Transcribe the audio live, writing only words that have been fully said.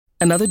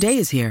Another day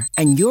is here,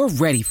 and you're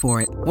ready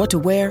for it. What to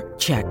wear?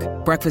 Check.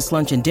 Breakfast,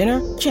 lunch, and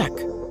dinner? Check.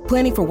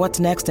 Planning for what's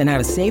next and how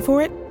to save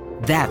for it?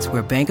 That's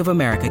where Bank of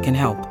America can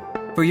help.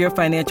 For your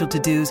financial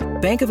to-dos,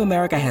 Bank of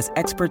America has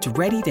experts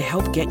ready to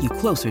help get you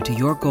closer to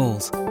your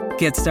goals.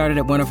 Get started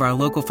at one of our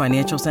local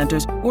financial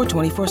centers or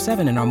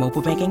 24/7 in our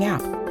mobile banking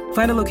app.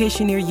 Find a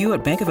location near you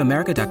at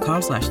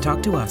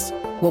bankofamerica.com/talktous.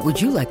 What would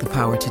you like the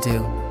power to do?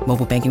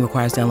 Mobile banking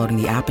requires downloading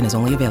the app and is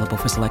only available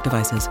for select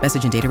devices.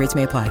 Message and data rates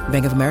may apply.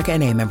 Bank of America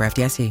N.A., member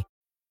FDIC.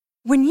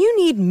 When you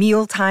need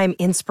mealtime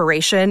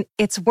inspiration,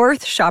 it's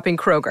worth shopping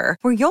Kroger,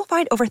 where you'll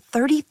find over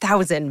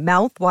 30,000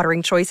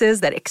 mouth-watering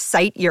choices that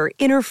excite your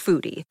inner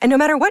foodie. And no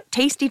matter what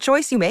tasty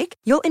choice you make,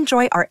 you'll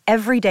enjoy our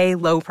everyday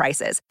low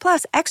prices,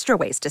 plus extra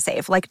ways to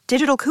save, like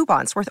digital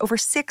coupons worth over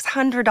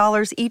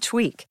 $600 each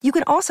week. You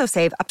can also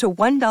save up to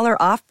 $1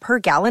 off per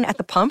gallon at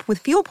the pump with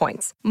fuel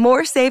points.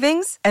 More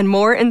savings and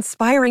more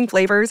inspiring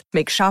flavors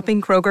make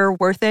shopping Kroger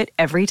worth it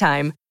every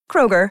time.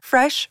 Kroger,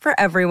 fresh for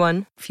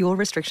everyone. Fuel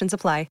restrictions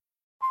apply.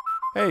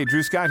 Hey,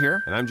 Drew Scott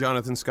here, and I'm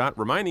Jonathan Scott,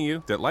 reminding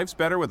you that life's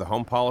better with a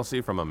home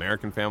policy from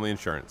American Family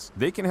Insurance.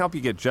 They can help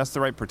you get just the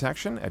right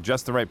protection at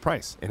just the right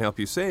price and help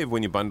you save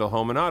when you bundle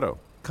home and auto.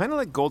 Kind of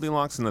like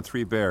Goldilocks and the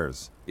Three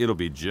Bears. It'll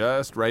be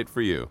just right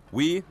for you.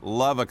 We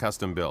love a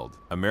custom build.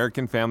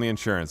 American Family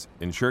Insurance.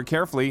 Insure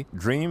carefully,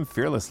 dream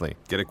fearlessly.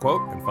 Get a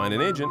quote and find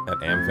an agent at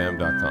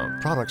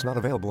amfam.com. Products not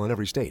available in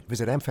every state.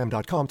 Visit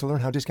amfam.com to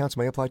learn how discounts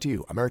may apply to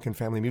you. American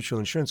Family Mutual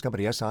Insurance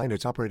Company, SI, and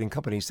its operating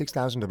company,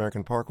 6000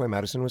 American Parkway,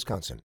 Madison,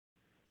 Wisconsin.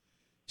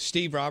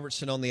 Steve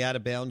Robertson on the Out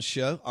of Bounds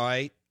show. All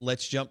right,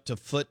 let's jump to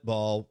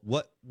football.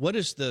 What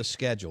is the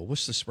schedule?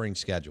 What's the spring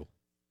schedule?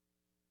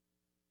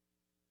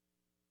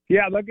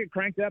 Yeah, they'll get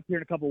cranked up here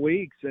in a couple of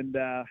weeks, and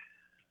I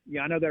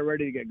know they're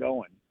ready to get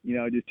going.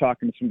 Just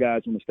talking to some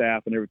guys on the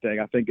staff and everything.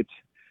 I think it's,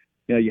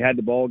 you had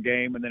the bowl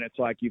game, and then it's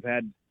like you've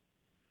had,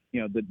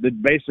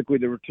 basically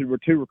there were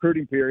two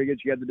recruiting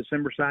periods. You had the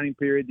December signing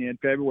period, the end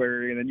of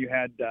February, and then you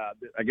had,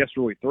 I guess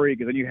really three,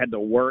 because then you had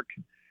to work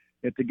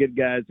to get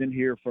guys in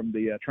here from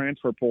the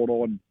transfer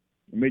portal and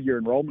mid-year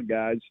enrollment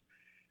guys.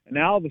 And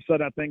now all of a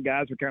sudden I think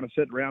guys are kind of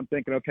sitting around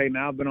thinking, okay,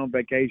 now I've been on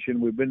vacation,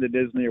 we've been to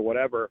Disney or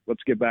whatever,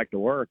 let's get back to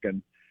work.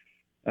 And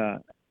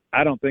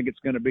I don't think it's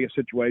going to be a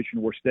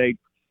situation where State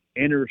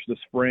enters the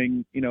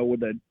spring,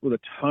 with a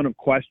ton of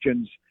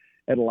questions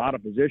at a lot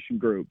of position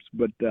groups.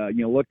 But,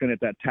 looking at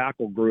that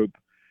tackle group,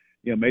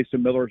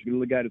 Mason Miller's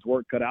really got his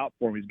work cut out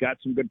for him. He's got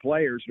some good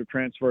players who have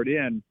transferred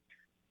in.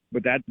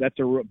 But that's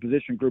a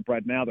position group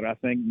right now that I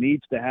think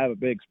needs to have a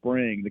big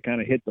spring to kind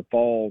of hit the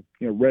fall,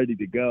 ready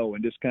to go,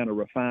 and just kind of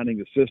refining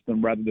the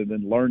system rather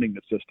than learning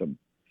the system.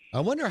 I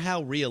wonder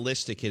how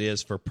realistic it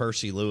is for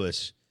Percy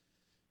Lewis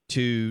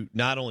to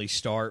not only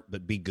start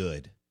but be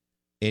good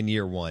in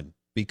year one,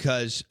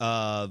 because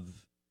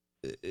of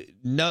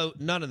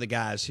none of the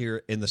guys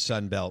here in the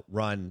Sun Belt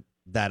run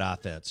that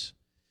offense.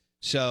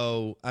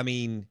 So, I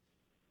mean,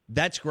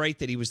 that's great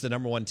that he was the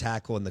number one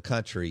tackle in the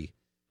country.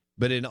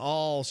 But in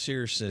all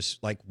seriousness,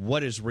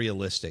 what is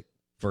realistic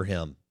for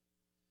him,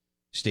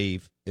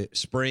 Steve?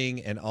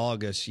 Spring and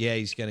August,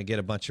 he's going to get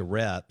a bunch of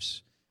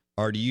reps.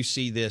 Or do you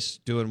see this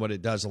doing what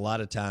it does a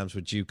lot of times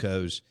with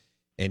JUCOs,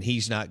 and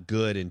he's not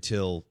good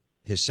until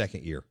his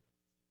second year?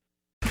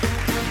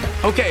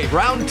 Okay,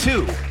 round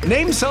two.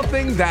 Name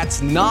something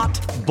that's not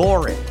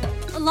boring.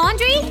 A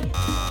laundry?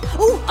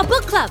 Ooh, a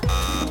book club.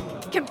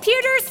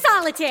 Computer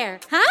solitaire,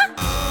 huh?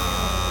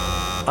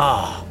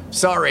 Ah.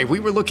 Sorry, we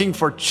were looking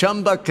for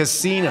Chumba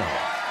Casino.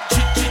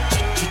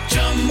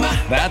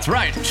 That's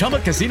right.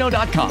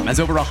 ChumbaCasino.com has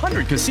over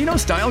 100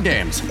 casino-style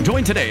games.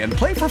 Join today and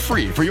play for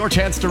free for your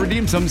chance to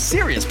redeem some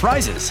serious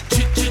prizes.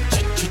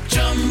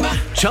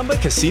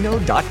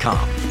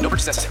 ChumbaCasino.com. No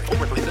purchase necessary. Void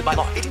where prohibited by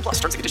law. 18+.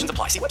 Terms and conditions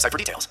apply. See website for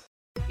details.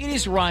 It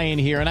is Ryan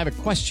here, and I have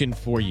a question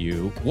for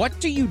you. What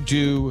do you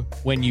do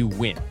when you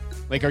win?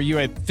 Are you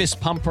a fist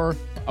pumper,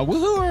 a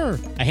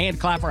woohooer, a hand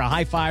clapper, a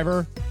high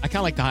fiver? I kind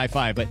of like the high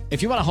five, but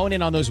if you want to hone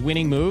in on those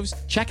winning moves,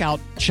 check out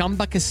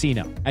Chumba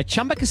Casino. At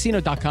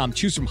ChumbaCasino.com,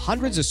 choose from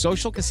hundreds of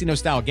social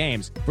casino-style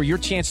games for your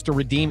chance to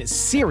redeem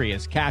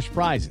serious cash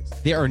prizes.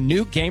 There are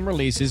new game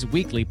releases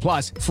weekly,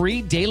 plus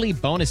free daily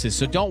bonuses,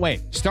 so don't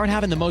wait. Start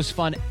having the most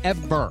fun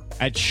ever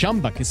at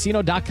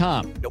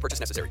ChumbaCasino.com. No purchase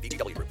necessary.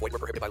 VGW. Void where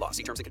prohibited by law.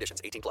 See terms and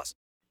conditions. 18+.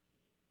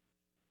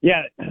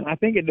 Yeah, I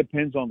think it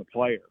depends on the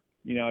player.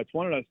 It's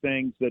one of those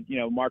things that,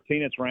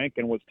 Martinez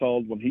Rankin was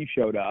told when he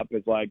showed up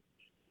is like,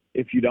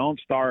 if you don't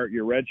start,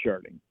 you're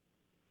redshirting.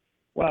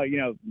 Well,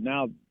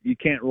 now you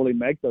can't really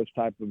make those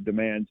type of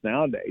demands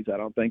nowadays. I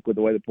don't think with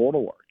the way the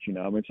portal works.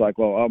 It's like,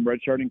 well, I'm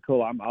redshirting,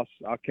 cool.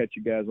 I'll catch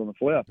you guys on the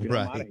flip. I'm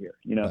out of here.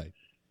 Right.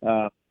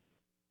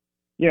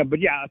 But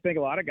I think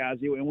a lot of guys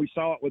do, and we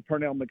saw it with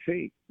Pernell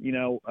McPhee.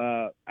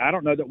 I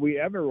don't know that we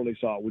ever really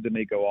saw it with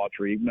Danico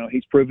Autry, even though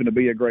he's proven to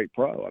be a great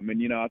pro. I mean,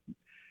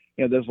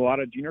 there's a lot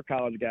of junior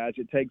college guys.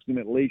 It takes them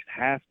at least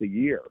half the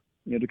year,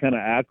 to kind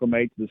of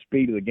acclimate to the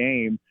speed of the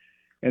game.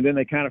 And then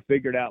they kind of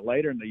figured out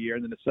later in the year.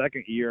 And then the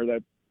second year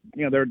that,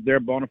 they're a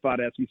bona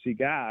fide SEC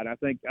guy. And I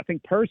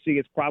think Percy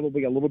is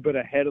probably a little bit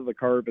ahead of the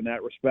curve in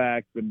that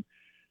respect. And,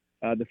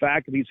 The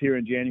fact that he's here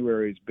in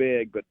January is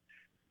big, but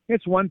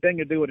it's one thing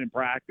to do it in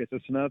practice.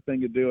 It's another thing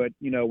to do it,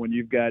 when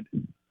you've got,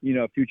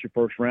 a future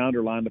first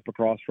rounder lined up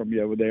across from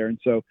you over there. And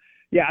so,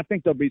 yeah, I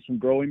think there'll be some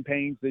growing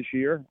pains this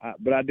year,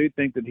 but I do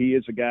think that he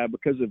is a guy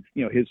because of,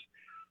 his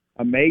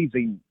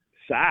amazing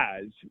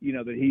size,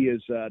 that he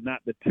is not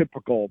the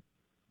typical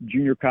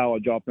junior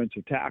college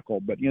offensive tackle.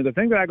 But, the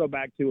thing that I go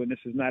back to, and this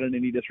is not in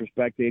any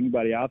disrespect to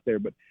anybody out there,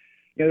 but,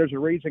 there's a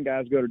reason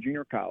guys go to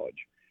junior college,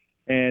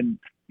 and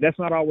that's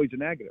not always a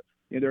negative.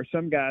 There are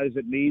some guys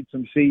that need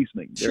some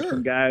seasoning. There's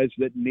some guys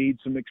that need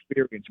some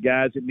experience,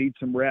 guys that need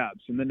some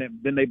reps, and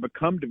then they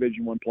become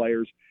Division I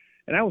players.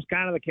 And that was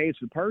kind of the case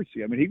with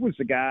Percy. I mean, he was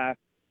the guy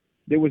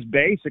that was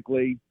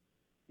basically,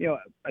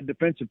 a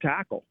defensive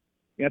tackle.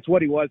 That's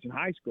what he was in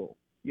high school.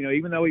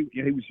 Even though he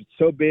was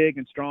so big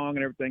and strong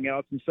and everything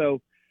else, and so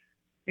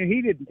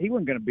he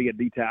wasn't going to be a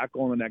D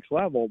tackle on the next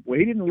level. Well,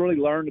 he didn't really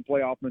learn to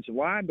play offensive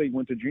line, but he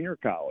went to junior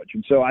college,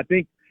 and so I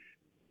think,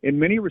 in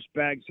many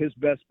respects, his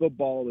best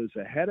football is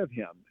ahead of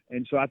him.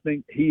 And so I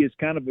think he is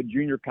kind of a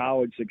junior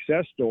college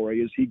success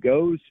story as he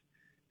goes,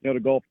 to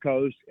Gulf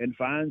Coast and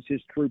finds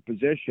his true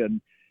position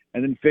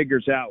and then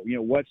figures out,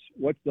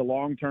 what's the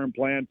long-term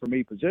plan for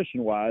me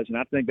position-wise. And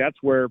I think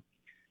that's where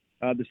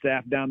the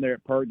staff down there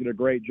at Perk did a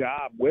great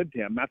job with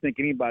him. I think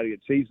anybody that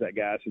sees that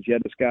guy says, yeah,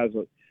 this guy's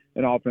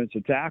an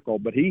offensive tackle.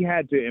 But he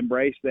had to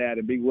embrace that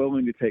and be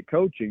willing to take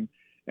coaching.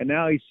 And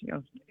now he's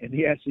in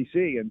the SEC,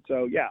 and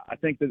so I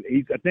think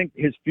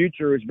his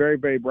future is very,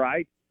 very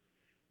bright.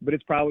 But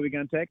it's probably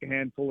going to take a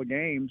handful of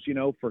games,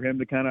 for him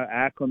to kind of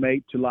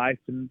acclimate to life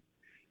and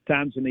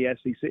times in the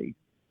SEC.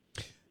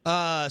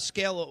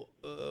 Scale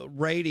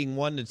rating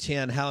 1 to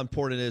 10. How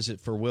important is it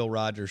for Will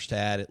Rogers to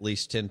add at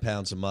least 10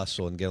 pounds of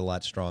muscle and get a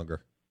lot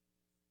stronger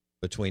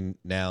between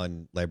now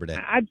and Labor Day?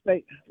 I'd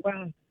say,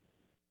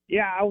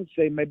 I would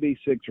say maybe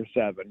 6 or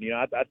 7.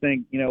 I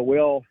think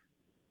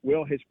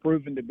Will has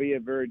proven to be a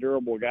very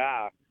durable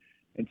guy,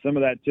 and some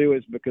of that, too,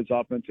 is because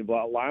offensive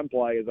line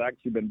play has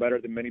actually been better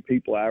than many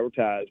people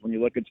advertise. When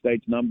you look at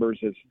State's numbers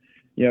as,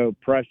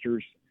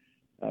 pressures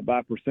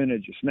by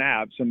percentage of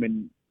snaps, I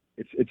mean,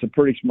 it's a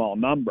pretty small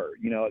number.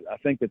 I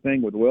think the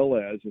thing with Will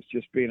is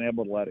just being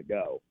able to let it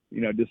go.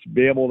 Just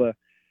be able to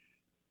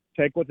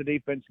take what the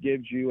defense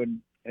gives you,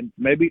 and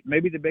maybe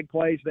the big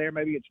play's there,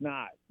 maybe it's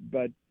not.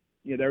 But,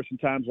 there were some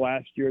times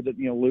last year that,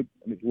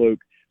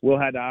 Will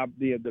had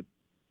the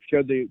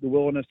showed the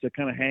willingness to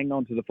kind of hang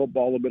on to the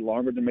football a little bit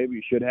longer than maybe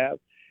he should have.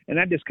 And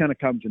that just kind of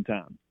comes in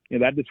time.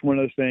 That's just one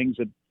of those things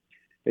that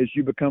as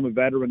you become a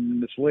veteran in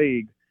this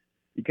league,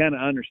 you kind of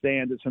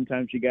understand that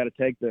sometimes you got to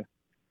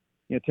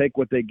take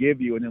what they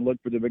give you and then look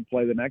for the big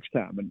play the next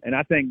time. And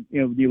I think,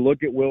 when you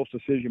look at Will's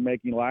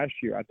decision-making last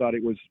year, I thought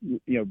it was,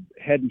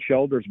 head and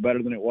shoulders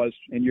better than it was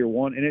in year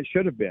one, and it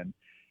should have been.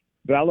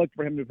 But I look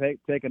for him to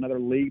take another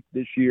leap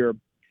this year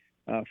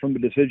from the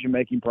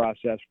decision-making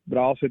process, but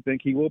I also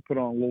think he will put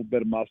on a little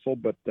bit of muscle.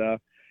 But,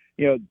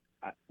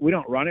 we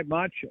don't run it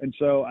much, and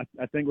so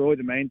I think really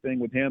the main thing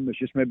with him is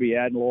just maybe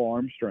adding a little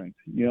arm strength.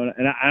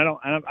 And I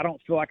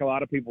don't feel like a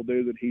lot of people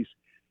do that he's,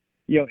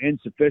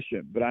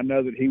 insufficient, but I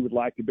know that he would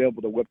like to be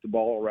able to whip the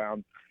ball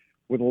around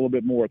with a little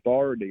bit more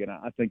authority, and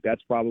I think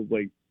that's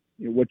probably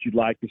what you'd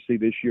like to see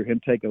this year,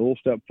 him take a little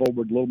step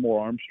forward, a little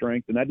more arm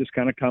strength, and that just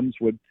kind of comes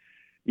with,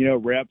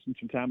 reps and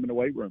some time in the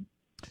weight room.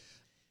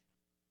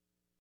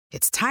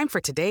 It's time for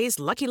today's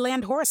Lucky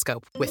Land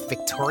horoscope with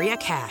Victoria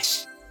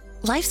Cash.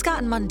 Life's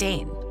gotten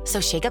mundane,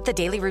 so shake up the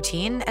daily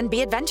routine and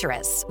be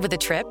adventurous with a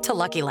trip to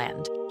Lucky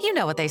Land. You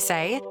know what they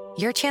say,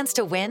 your chance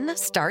to win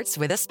starts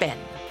with a spin.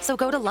 So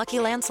go to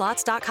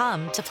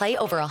LuckyLandSlots.com to play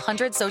over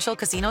 100 social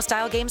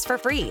casino-style games for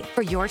free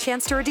for your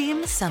chance to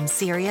redeem some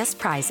serious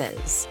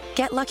prizes.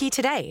 Get lucky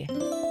today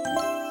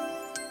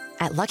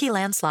at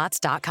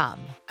LuckyLandSlots.com.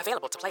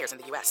 Available to players in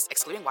the U.S.,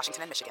 excluding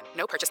Washington and Michigan.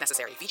 No purchase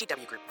necessary.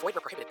 VGW Group. Void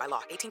where prohibited by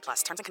law. 18+.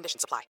 Terms and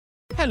conditions apply.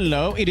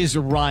 Hello, it is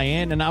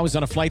Ryan, and I was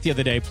on a flight the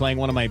other day playing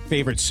one of my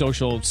favorite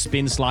social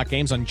spin slot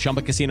games on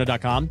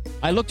ChumbaCasino.com.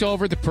 I looked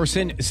over at the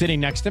person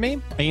sitting next to me,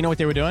 and you know what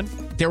they were doing?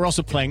 They were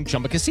also playing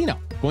Chumba Casino.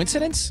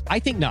 Coincidence? I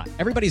think not.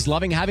 Everybody's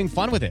loving having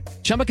fun with it.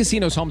 Chumba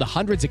Casino is home to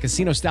hundreds of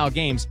casino-style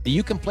games that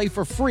you can play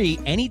for free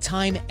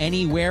anytime,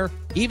 anywhere,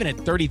 even at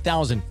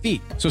 30,000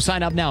 feet. So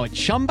sign up now at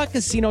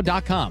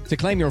ChumbaCasino.com to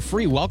claim your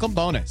free welcome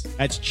bonus.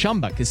 That's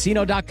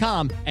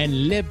ChumbaCasino.com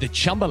and live the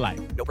Chumba life.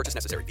 No purchase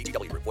necessary.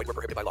 VGW Group. Void where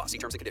prohibited by law. See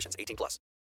terms and conditions. 18+.